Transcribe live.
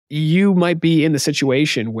you might be in the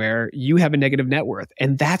situation where you have a negative net worth,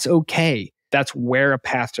 and that's okay. That's where a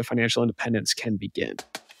path to financial independence can begin.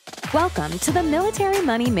 Welcome to the Military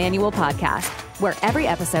Money Manual Podcast, where every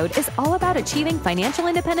episode is all about achieving financial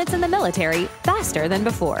independence in the military faster than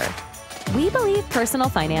before. We believe personal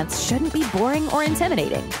finance shouldn't be boring or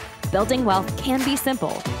intimidating. Building wealth can be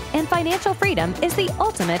simple, and financial freedom is the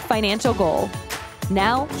ultimate financial goal.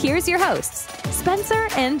 Now, here's your hosts, Spencer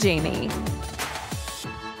and Jamie.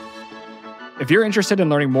 If you're interested in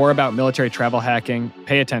learning more about military travel hacking,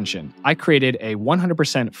 pay attention. I created a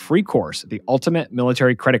 100% free course, the Ultimate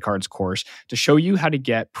Military Credit Cards course, to show you how to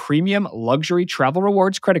get premium luxury travel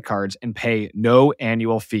rewards credit cards and pay no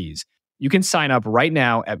annual fees. You can sign up right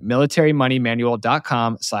now at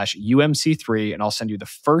militarymoneymanual.com/UMC3, and I'll send you the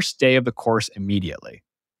first day of the course immediately.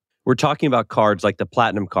 We're talking about cards like the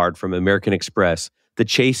Platinum Card from American Express, the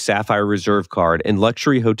Chase Sapphire Reserve Card, and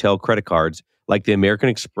luxury hotel credit cards like the American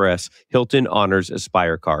Express Hilton Honors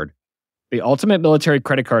Aspire Card. The Ultimate Military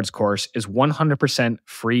Credit Cards course is 100%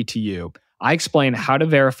 free to you. I explain how to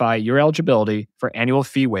verify your eligibility for annual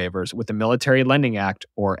fee waivers with the Military Lending Act,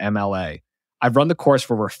 or MLA. I've run the course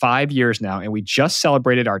for over 5 years now, and we just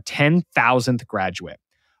celebrated our 10,000th graduate.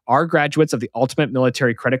 Our graduates of the Ultimate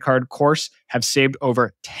Military Credit Card course have saved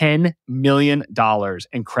over $10 million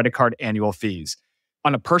in credit card annual fees.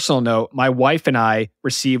 On a personal note, my wife and I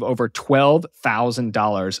receive over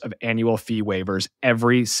 $12,000 of annual fee waivers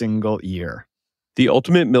every single year. The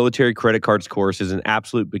Ultimate Military Credit Cards course is an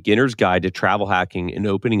absolute beginner's guide to travel hacking and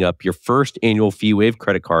opening up your first annual fee waive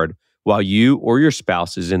credit card while you or your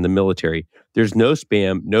spouse is in the military. There's no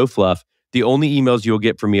spam, no fluff. The only emails you'll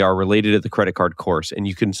get from me are related to the credit card course, and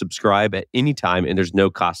you can subscribe at any time, and there's no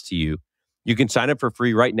cost to you. You can sign up for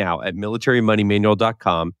free right now at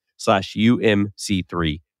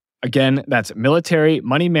militarymoneymanual.com/UMC3. Again, that's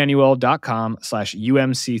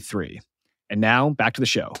militarymoneymanual.com/UMC3. And now back to the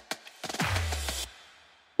show.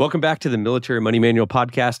 Welcome back to the Military Money Manual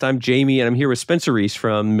Podcast. I'm Jamie, and I'm here with Spencer Reese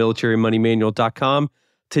from militarymoneymanual.com.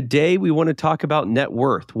 Today, we want to talk about net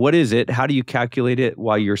worth. What is it? How do you calculate it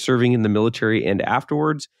while you're serving in the military and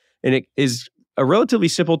afterwards? And it is a relatively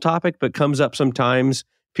simple topic, but comes up sometimes.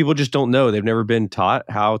 People just don't know. They've never been taught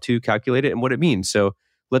how to calculate it and what it means. So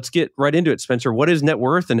let's get right into it, Spencer. What is net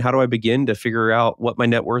worth, and how do I begin to figure out what my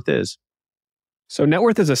net worth is? So net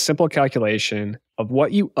worth is a simple calculation of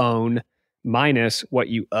what you own minus what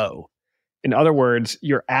you owe. In other words,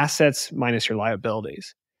 your assets minus your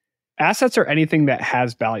liabilities. Assets are anything that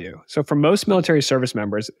has value. So for most military service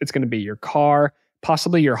members, it's going to be your car,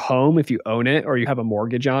 possibly your home if you own it or you have a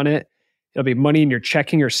mortgage on it. It'll be money in your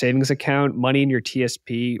checking or savings account, money in your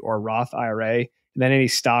TSP or Roth IRA, and then any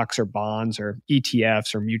stocks or bonds or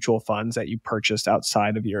ETFs or mutual funds that you purchased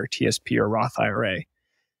outside of your TSP or Roth IRA.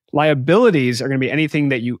 Liabilities are going to be anything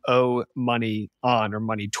that you owe money on or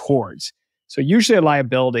money towards. So usually a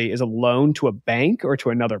liability is a loan to a bank or to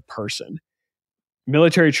another person.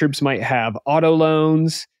 Military troops might have auto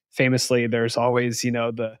loans. Famously, there's always,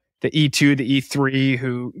 the E2, the E3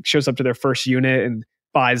 who shows up to their first unit and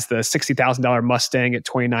buys the $60,000 Mustang at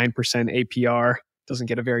 29% APR. Doesn't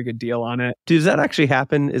get a very good deal on it. Does that actually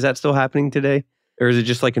happen? Is that still happening today? Or is it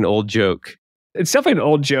just like an old joke? It's definitely an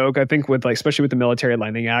old joke. I think especially with the Military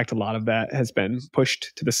Lending Act, a lot of that has been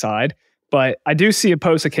pushed to the side. But I do see a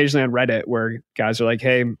post occasionally on Reddit where guys are like,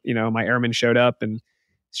 hey, my airman showed up and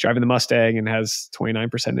he's driving the Mustang and has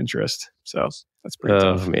 29% interest. So that's pretty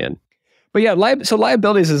tough. Oh, man. But yeah, so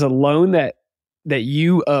liabilities is a loan that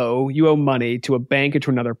you owe. You owe money to a bank or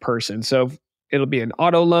to another person. So it'll be an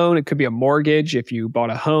auto loan. It could be a mortgage if you bought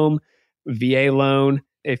a home, VA loan.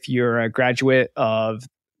 If you're a graduate of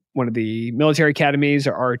one of the military academies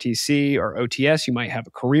or ROTC or OTS, you might have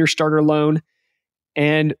a career starter loan.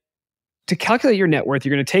 And to calculate your net worth,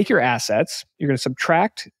 you're going to take your assets, you're going to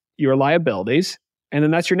subtract your liabilities, and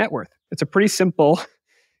then that's your net worth. It's a pretty simple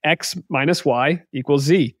X minus Y equals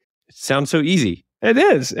Z. It sounds so easy. It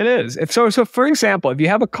is. So for example, if you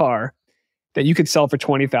have a car that you could sell for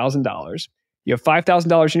 $20,000, you have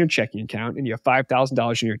 $5,000 in your checking account and you have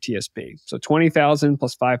 $5,000 in your TSP. So $20,000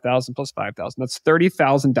 plus $5,000 plus $5,000, that's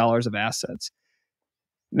 $30,000 of assets.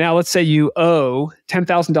 Now, let's say you owe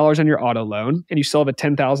 $10,000 on your auto loan and you still have a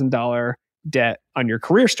 $10,000 debt on your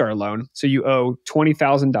career starter loan. So you owe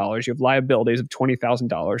 $20,000. You have liabilities of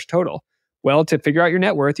 $20,000 total. Well, to figure out your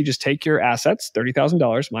net worth, you just take your assets,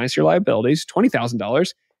 $30,000 minus your liabilities,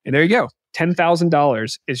 $20,000, and there you go.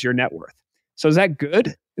 $10,000 is your net worth. So is that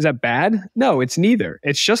good? Is that bad? No, it's neither.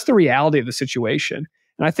 It's just the reality of the situation.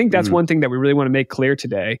 And I think that's one thing that we really want to make clear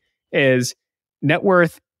today is net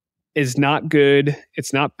worth is not good.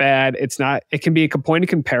 It's not bad. It can be a point of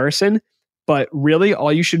comparison, But really,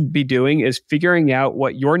 all you should be doing is figuring out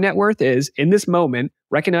what your net worth is in this moment,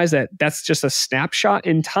 recognize that that's just a snapshot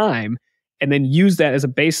in time, and then use that as a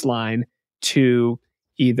baseline to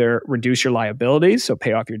either reduce your liabilities, so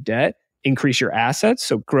pay off your debt, increase your assets,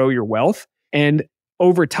 so grow your wealth. And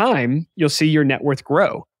over time, you'll see your net worth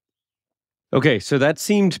grow. Okay, so that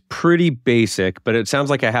seemed pretty basic, but it sounds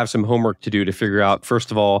like I have some homework to do to figure out,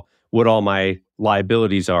 first of all, what all my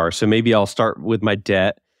liabilities are. So maybe I'll start with my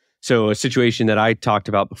debt. So a situation that I talked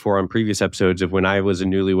about before on previous episodes of when I was a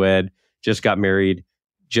newlywed, just got married,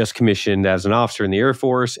 just commissioned as an officer in the Air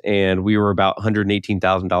Force, and we were about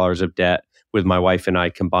 $118,000 of debt with my wife and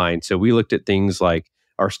I combined. So we looked at things like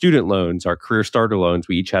our student loans, our career starter loans.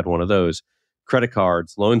 We each had one of those. Credit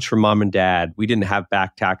cards, loans from mom and dad. We didn't have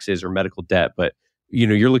back taxes or medical debt, but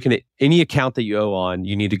you're looking at any account that you owe on,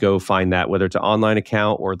 you need to go find that, whether it's an online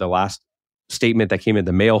account or the last statement that came in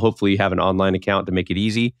the mail. Hopefully you have an online account to make it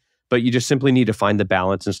easy, but you just simply need to find the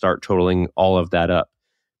balance and start totaling all of that up.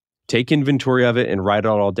 Take inventory of it and write it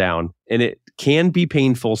all down. And it can be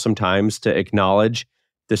painful sometimes to acknowledge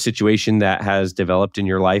the situation that has developed in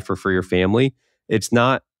your life or for your family. It's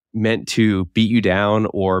not meant to beat you down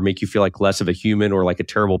or make you feel like less of a human or like a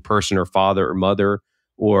terrible person or father or mother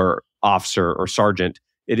or officer or sergeant.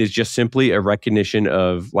 It is just simply a recognition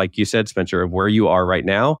of, like you said, Spencer, of where you are right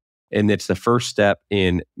now. And it's the first step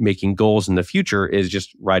in making goals in the future is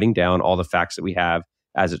just writing down all the facts that we have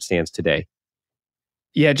as it stands today.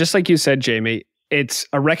 Yeah, just like you said, Jamie, it's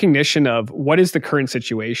a recognition of what is the current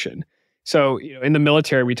situation. So, in the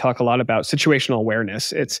military, we talk a lot about situational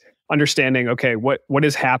awareness. It's understanding, okay, what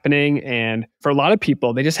is happening? And for a lot of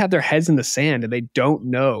people, they just have their heads in the sand and they don't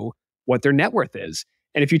know what their net worth is.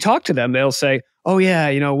 And if you talk to them, they'll say, oh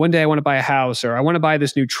yeah, one day I want to buy a house, or I want to buy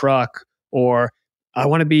this new truck, or I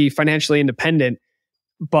want to be financially independent,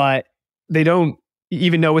 but they don't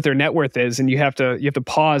even know what their net worth is. And you have to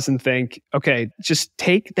pause and think, okay, just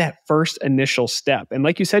take that first initial step. And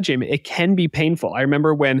like you said, Jamie, it can be painful. I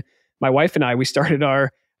remember when my wife and I, we started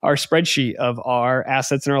our spreadsheet of our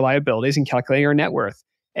assets and our liabilities and calculating our net worth.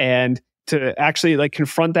 And to actually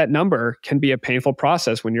confront that number can be a painful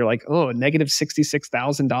process when you're like, oh, negative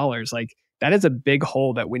 $66,000. Like that is a big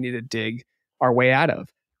hole that we need to dig our way out of.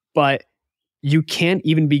 But you can't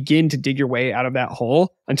even begin to dig your way out of that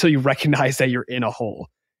hole until you recognize that you're in a hole.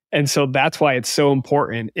 And so that's why it's so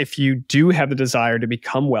important. If you do have the desire to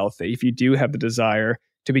become wealthy, if you do have the desire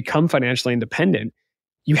to become financially independent,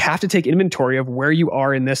 you have to take inventory of where you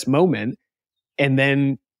are in this moment and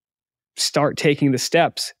then start taking the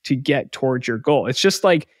steps to get towards your goal. It's just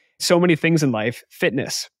like so many things in life,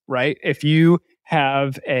 fitness, right? If you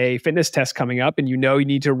have a fitness test coming up and you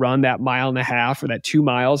need to run that 1.5 miles or that 2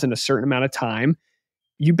 miles in a certain amount of time,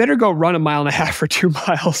 you better go run 1.5 miles or 2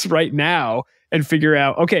 miles right now and figure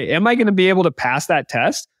out, okay, am I going to be able to pass that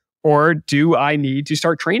test, or do I need to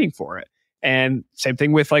start training for it? And same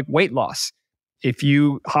thing with weight loss. If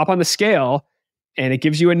you hop on the scale and it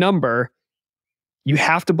gives you a number, you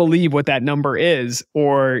have to believe what that number is,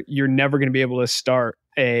 or you're never going to be able to start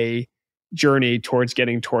a journey towards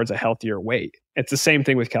getting towards a healthier weight. It's the same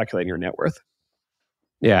thing with calculating your net worth.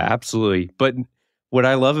 Yeah, absolutely. But what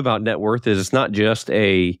I love about net worth is it's not just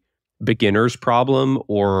a beginner's problem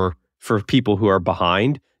or for people who are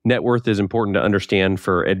behind. Net worth is important to understand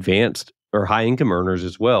for advanced or high income earners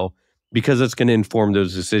as well, because it's going to inform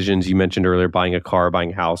those decisions you mentioned earlier, buying a car,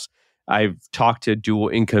 buying a house. I've talked to dual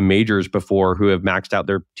income majors before who have maxed out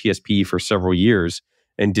their TSP for several years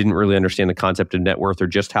and didn't really understand the concept of net worth or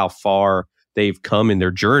just how far they've come in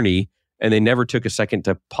their journey. And they never took a second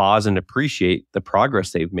to pause and appreciate the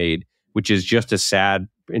progress they've made, which is just as sad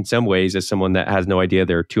in some ways as someone that has no idea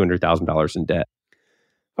they're $200,000 in debt.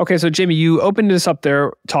 Okay, so Jamie, you opened this up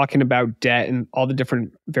there talking about debt and all the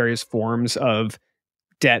different various forms of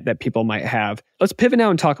debt that people might have. Let's pivot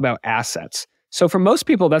now and talk about assets. So for most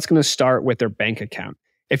people, that's going to start with their bank account.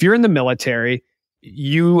 If you're in the military,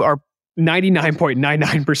 you are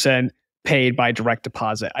 99.99% paid by direct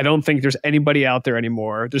deposit. I don't think there's anybody out there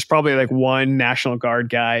anymore. There's probably one National Guard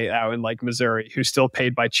guy out in Missouri who's still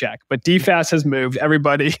paid by check. But DFAS has moved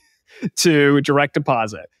everybody to direct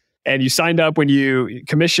deposit. And you signed up when you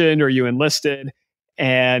commissioned or you enlisted,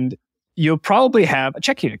 and you'll probably have a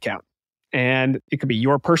checking account. And it could be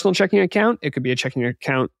your personal checking account. It could be a checking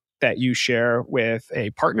account that you share with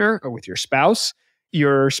a partner or with your spouse.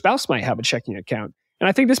 Your spouse might have a checking account. And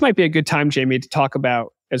I think this might be a good time, Jamie, to talk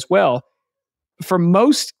about as well. For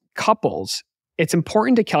most couples, it's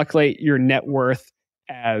important to calculate your net worth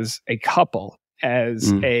as a couple,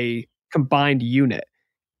 as a combined unit.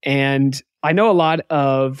 And I know a lot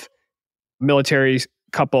of military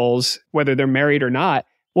couples, whether they're married or not,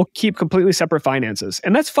 we'll keep completely separate finances.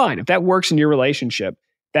 And that's fine. If that works in your relationship,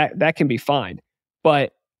 that can be fine.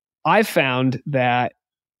 But I've found that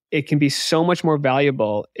it can be so much more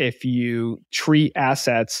valuable if you treat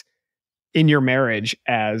assets in your marriage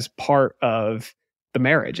as part of the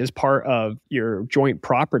marriage, as part of your joint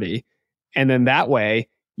property. And then that way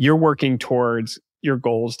you're working towards your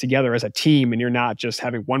goals together as a team, and you're not just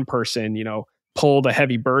having one person, pull the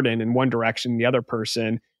heavy burden in one direction, the other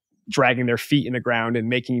person dragging their feet in the ground and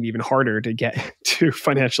making it even harder to get to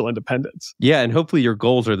financial independence. Yeah, and hopefully your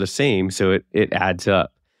goals are the same, so it adds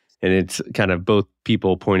up. And it's kind of both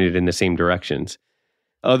people pointed in the same directions.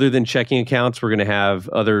 Other than checking accounts, we're going to have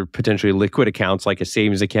other potentially liquid accounts like a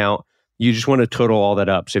savings account. You just want to total all that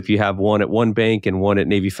up. So if you have one at one bank and one at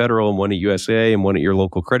Navy Federal and one at USA and one at your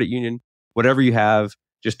local credit union, whatever you have,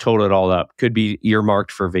 just total it all up. Could be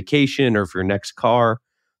earmarked for vacation or for your next car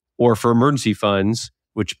or for emergency funds,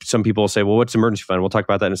 which some people will say, well, what's emergency fund? We'll talk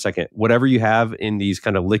about that in a second. Whatever you have in these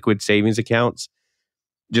kind of liquid savings accounts,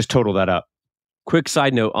 just total that up. Quick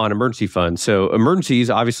side note on emergency funds. So emergencies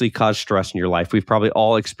obviously cause stress in your life. We've probably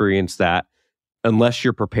all experienced that unless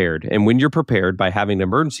you're prepared. And when you're prepared by having an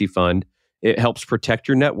emergency fund, it helps protect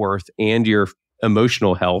your net worth and your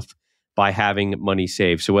emotional health by having money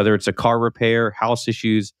saved. So whether it's a car repair, house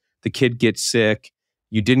issues, the kid gets sick,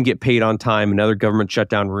 you didn't get paid on time, another government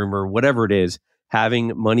shutdown rumor, whatever it is,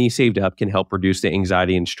 having money saved up can help reduce the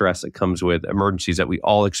anxiety and stress that comes with emergencies that we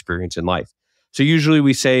all experience in life. So usually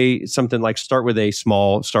we say something like start with a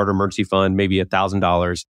small starter emergency fund, maybe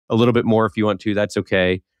 $1,000, a little bit more if you want to, that's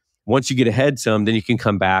okay. Once you get ahead some, then you can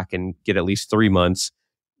come back and get at least 3 months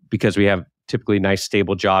because we have typically a nice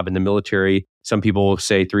stable job in the military. Some people will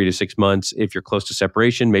say 3 to 6 months. If you're close to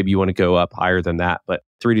separation, maybe you want to go up higher than that, but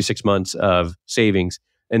 3 to 6 months of savings.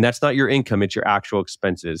 And that's not your income, it's your actual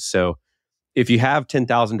expenses. So if you have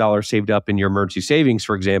 $10,000 saved up in your emergency savings,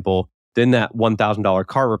 for example, then that $1,000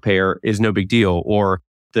 car repair is no big deal. Or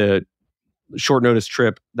the short notice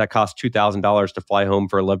trip that costs $2,000 to fly home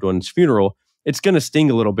for a loved one's funeral, it's going to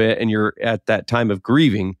sting a little bit and you're at that time of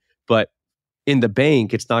grieving. But in the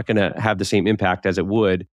bank, it's not going to have the same impact as it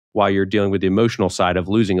would while you're dealing with the emotional side of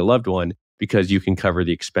losing a loved one because you can cover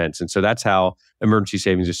the expense. And so that's how emergency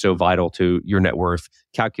savings is so vital to your net worth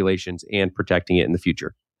calculations and protecting it in the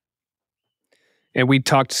future. And we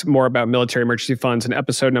talked more about military emergency funds in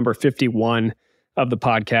episode number 51 of the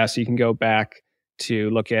podcast. So you can go back to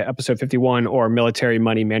look at episode 51 or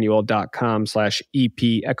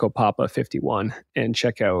militarymoneymanual.com/EP Echo Papa 51 and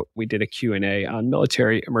check out, we did a Q&A on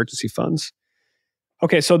military emergency funds.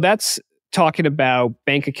 Okay, so that's talking about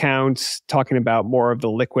bank accounts, talking about more of the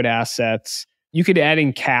liquid assets. You could add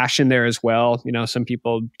in cash in there as well. Some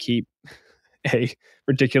people keep a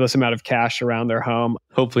ridiculous amount of cash around their home.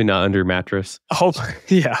 Hopefully not under mattress.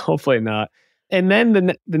 Hopefully not. And then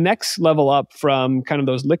the next level up from kind of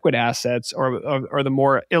those liquid assets or the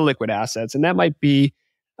more illiquid assets, and that might be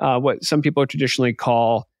what some people traditionally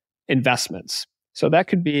call investments. So that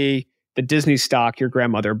could be the Disney stock your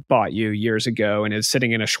grandmother bought you years ago and is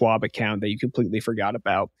sitting in a Schwab account that you completely forgot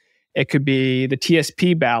about. It could be the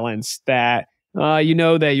TSP balance that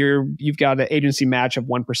that you've got an agency match of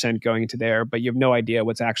 1% going into there, but you have no idea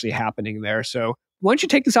what's actually happening there. So why don't you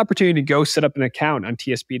take this opportunity to go set up an account on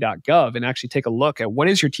tsp.gov and actually take a look at what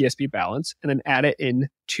is your TSP balance and then add it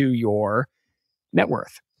into your net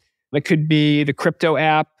worth. It could be the crypto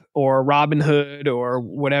app or Robinhood or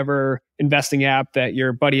whatever investing app that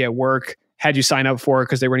your buddy at work had you sign up for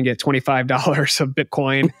because they were going to get $25 of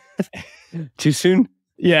Bitcoin. Too soon?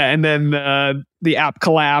 Yeah, and then the app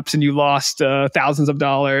collapsed and you lost thousands of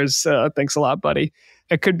dollars. Thanks a lot, buddy.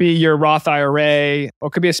 It could be your Roth IRA, or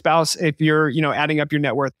it could be a spouse if you're, adding up your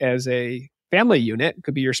net worth as a family unit. It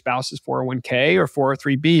could be your spouse's 401k or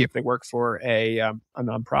 403b if they work for a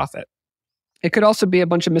nonprofit. It could also be a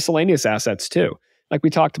bunch of miscellaneous assets too. Like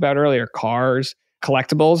we talked about earlier, cars,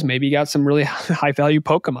 collectibles. Maybe you got some really high value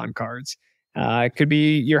Pokemon cards. It could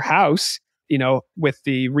be your house. With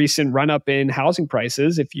the recent run up in housing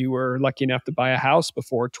prices, if you were lucky enough to buy a house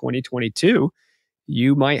before 2022,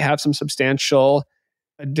 you might have some substantial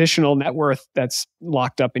additional net worth that's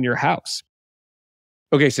locked up in your house.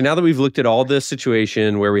 Okay, so now that we've looked at all this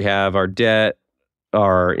situation where we have our debt,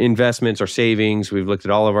 our investments, our savings, we've looked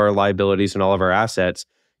at all of our liabilities and all of our assets,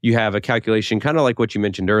 you have a calculation kind of like what you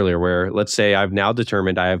mentioned earlier, where let's say I've now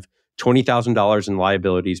determined I have $20,000 in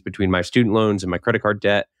liabilities between my student loans and my credit card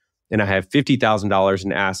debt, and I have $50,000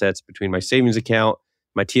 in assets between my savings account,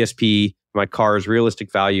 my TSP, my car's realistic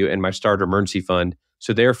value, and my starter emergency fund.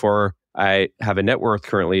 So therefore, I have a net worth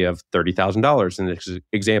currently of $30,000 in this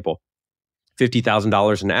example.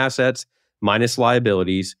 $50,000 in assets minus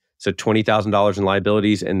liabilities So $20,000 in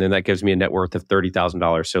liabilities, and then that gives me a net worth of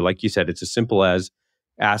 $30,000. So like you said, it's as simple as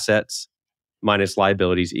assets minus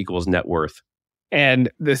liabilities equals net worth.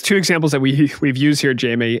 And the two examples that we've used here,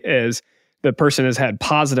 Jamie, is the person has had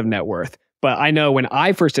positive net worth. But I know when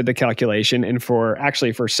I first did the calculation, and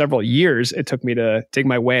for several years, it took me to dig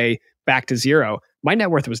my way back to zero, my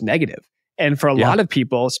net worth was negative. And for a lot of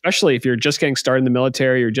people, especially if you're just getting started in the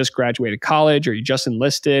military, or just graduated college, or you just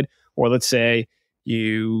enlisted, or let's say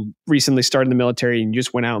you recently started in the military and you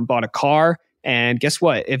just went out and bought a car. And guess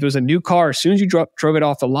what? If it was a new car, as soon as you drove it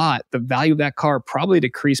off the lot, the value of that car probably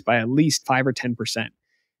decreased by at least 5 or 10%.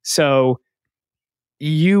 So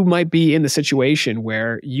you might be in the situation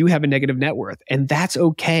where you have a negative net worth, and that's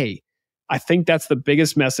okay. I think that's the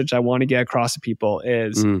biggest message I want to get across to people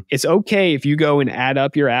is it's okay if you go and add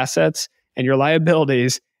up your assets and your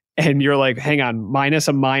liabilities and you're like, hang on, minus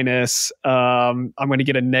a minus, I'm going to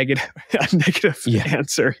get a negative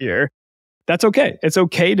answer here. That's okay. It's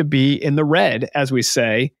okay to be in the red, as we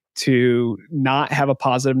say, to not have a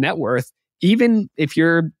positive net worth. Even if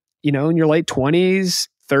you're, in your late 20s,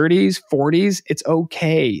 30s, 40s, it's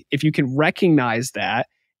okay. If you can recognize that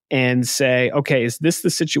and say, okay, is this the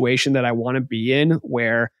situation that I want to be in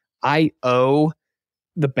where I owe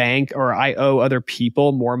the bank or I owe other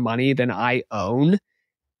people more money than I own?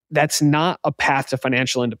 That's not a path to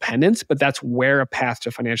financial independence, but that's where a path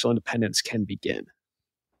to financial independence can begin.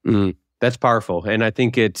 That's powerful. And I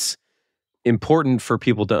think it's important for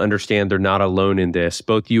people to understand they're not alone in this.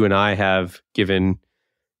 Both you and I have given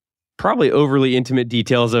probably overly intimate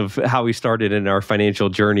details of how we started in our financial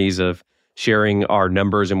journeys, of sharing our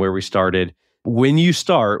numbers and where we started. When you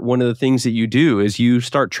start, one of the things that you do is you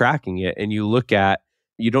start tracking it, and you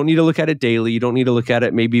don't need to look at it daily. You don't need to look at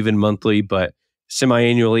it maybe even monthly, but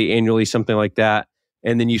semi-annually, annually, something like that.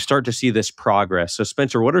 And then you start to see this progress. So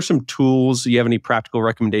Spencer, what are some tools? Do you have any practical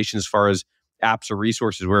recommendations as far as apps or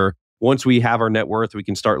resources where once we have our net worth, we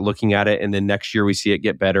can start looking at it, and then next year we see it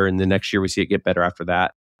get better, and the next year we see it get better after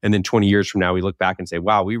that. And then 20 years from now, we look back and say,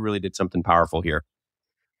 wow, we really did something powerful here.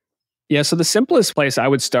 Yeah, so the simplest place I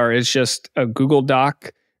would start is just a Google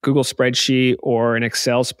Doc, Google spreadsheet, or an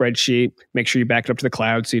Excel spreadsheet. Make sure you back it up to the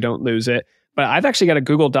cloud so you don't lose it. But I've actually got a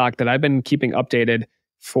Google Doc that I've been keeping updated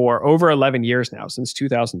for over 11 years now, since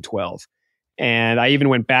 2012. And I even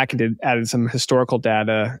went back and added some historical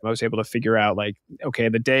data. I was able to figure out okay,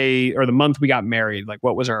 the day or the month we got married,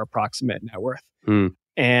 what was our approximate net worth?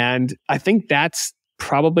 And I think that's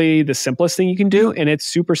probably the simplest thing you can do. And it's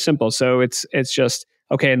super simple. So it's just,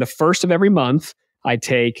 okay, in the first of every month, I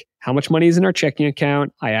take how much money is in our checking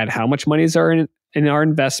account. I add how much money is in our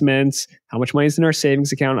investments, how much money is in our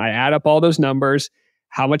savings account. I add up all those numbers.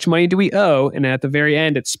 How much money do we owe? And at the very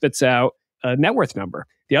end, it spits out a net worth number.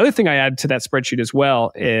 The other thing I add to that spreadsheet as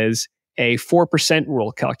well is a 4%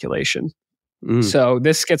 rule calculation. So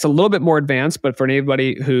this gets a little bit more advanced, but for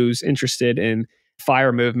anybody who's interested in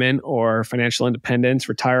FIRE movement or financial independence,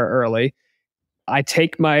 retire early, I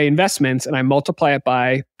take my investments and I multiply it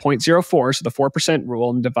by 0.04, so the 4% rule,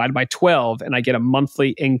 and divide by 12, and I get a monthly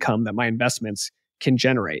income that my investments can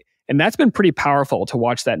generate. And that's been pretty powerful to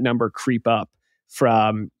watch that number creep up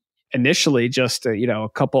from initially just a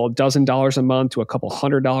couple dozen dollars a month to a couple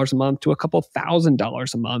 $100 a month to a couple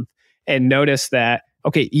 $1,000 a month. And notice that,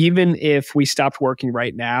 okay, even if we stopped working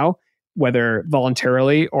right now, whether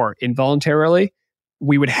voluntarily or involuntarily,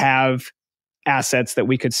 we would have assets that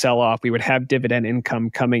we could sell off. We would have dividend income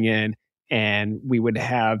coming in, and we would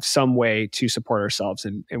have some way to support ourselves,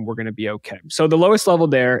 and we're going to be okay. So the lowest level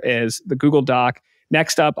there is the Google Doc.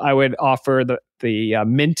 Next up, I would offer the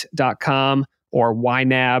mint.com or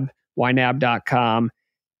ynab.com.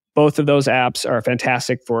 Both of those apps are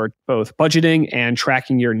fantastic for both budgeting and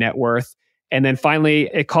tracking your net worth. And then finally,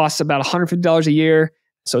 it costs about $150 a year.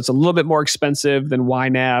 So it's a little bit more expensive than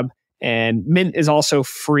YNAB. And Mint is also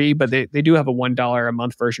free, but they do have a $1 a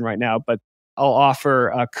month version right now. But I'll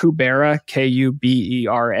offer Kubera,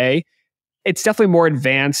 Kubera. It's definitely more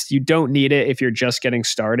advanced. You don't need it if you're just getting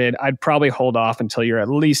started. I'd probably hold off until you're at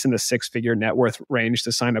least in the six-figure net worth range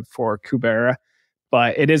to sign up for Kubera.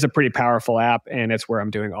 But it is a pretty powerful app, and it's where I'm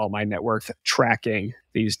doing all my net worth tracking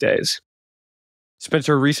these days.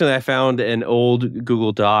 Spencer, recently I found an old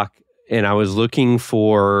Google Doc, and I was looking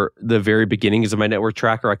for the very beginnings of my net worth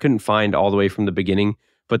tracker. I couldn't find all the way from the beginning,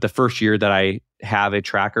 but the first year that I have a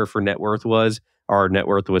tracker for net worth our net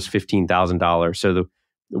worth was $15,000. So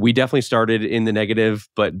we definitely started in the negative,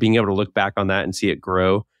 but being able to look back on that and see it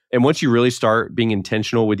grow. And once you really start being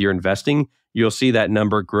intentional with your investing, you'll see that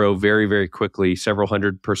number grow very, very quickly, several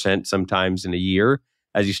 100% sometimes in a year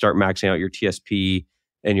as you start maxing out your TSP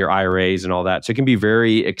and your IRAs and all that. So it can be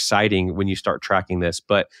very exciting when you start tracking this.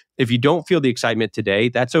 But if you don't feel the excitement today,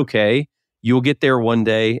 that's okay. You'll get there one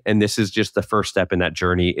day. And this is just the first step in that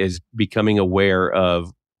journey, is becoming aware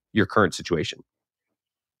of your current situation.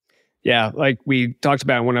 Yeah, like we talked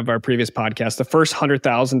about in one of our previous podcasts, the first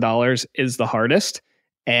 $100,000 is the hardest.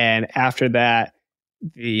 And after that,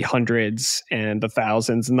 the hundreds and the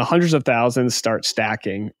thousands and the hundreds of thousands start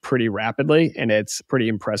stacking pretty rapidly. And it's pretty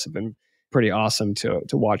impressive and pretty awesome to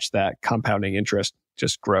watch that compounding interest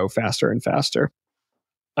just grow faster and faster.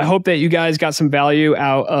 I hope that you guys got some value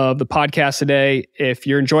out of the podcast today. If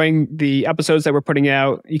you're enjoying the episodes that we're putting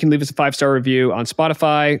out, you can leave us a 5-star review on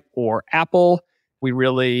Spotify or Apple. We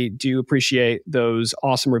really do appreciate those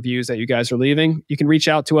awesome reviews that you guys are leaving. You can reach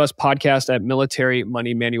out to us,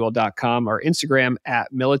 podcast@militarymoneymanual.com, or Instagram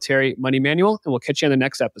 @militarymoneymanual, and we'll catch you on the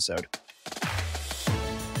next episode.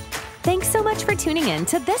 Thanks so much for tuning in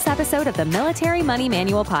to this episode of the Military Money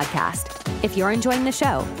Manual podcast. If you're enjoying the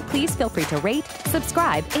show, please feel free to rate,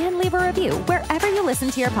 subscribe, and leave a review wherever you listen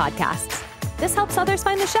to your podcasts. This helps others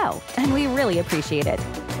find the show, and we really appreciate it.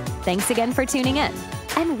 Thanks again for tuning in,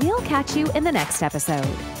 and we'll catch you in the next episode.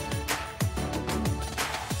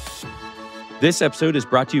 This episode is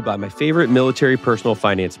brought to you by my favorite military personal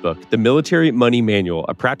finance book, The Military Money Manual,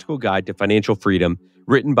 a practical guide to financial freedom,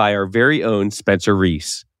 written by our very own Spencer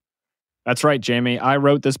Reese. That's right, Jamie. I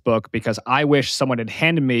wrote this book because I wish someone had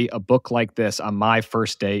handed me a book like this on my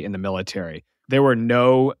first day in the military. There were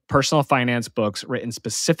no personal finance books written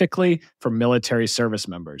specifically for military service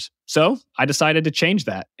members. So I decided to change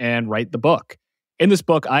that and write the book. In this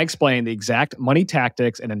book, I explain the exact money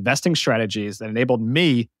tactics and investing strategies that enabled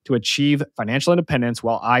me to achieve financial independence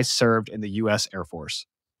while I served in the U.S. Air Force.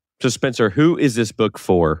 So Spencer, who is this book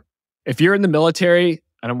for? If you're in the military,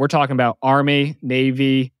 and we're talking about Army,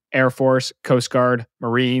 Navy, Air Force, Coast Guard,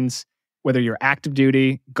 Marines, whether you're active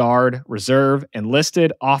duty, Guard, Reserve,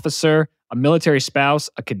 enlisted, officer, a military spouse,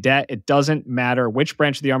 a cadet, it doesn't matter which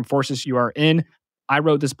branch of the armed forces you are in. I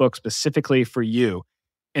wrote this book specifically for you.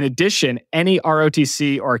 In addition, any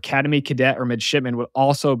ROTC or Academy cadet or midshipman would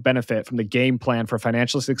also benefit from the game plan for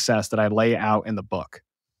financial success that I lay out in the book.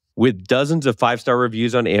 With dozens of 5-star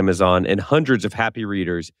reviews on Amazon and hundreds of happy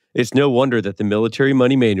readers, it's no wonder that the Military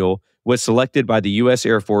Money Manual was selected by the U.S.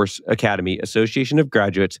 Air Force Academy Association of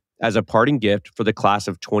Graduates as a parting gift for the class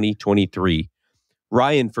of 2023.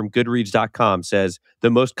 Ryan from Goodreads.com says, the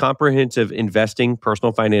most comprehensive investing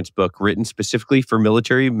personal finance book written specifically for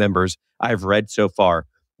military members I've read so far.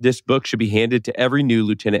 This book should be handed to every new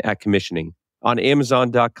lieutenant at commissioning. On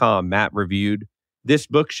Amazon.com, Matt reviewed, this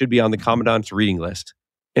book should be on the Commandant's reading list.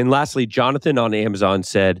 And lastly, Jonathan on Amazon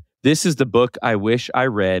said, this is the book I wish I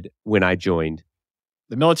read when I joined.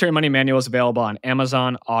 The Military Money Manual is available on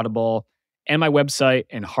Amazon, Audible, and my website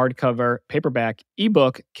in hardcover, paperback,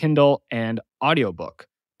 ebook, Kindle, and audiobook.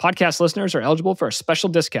 Podcast listeners are eligible for a special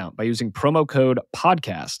discount by using promo code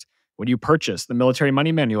PODCAST when you purchase the Military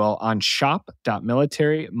Money Manual on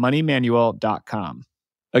shop.militarymoneymanual.com.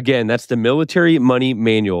 Again, that's the Military Money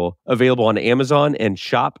Manual, available on Amazon and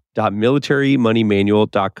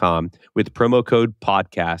shop.militarymoneymanual.com with promo code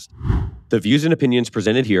PODCAST. The views and opinions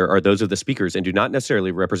presented here are those of the speakers and do not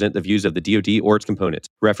necessarily represent the views of the DoD or its components.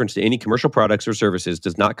 Reference to any commercial products or services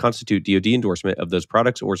does not constitute DoD endorsement of those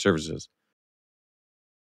products or services.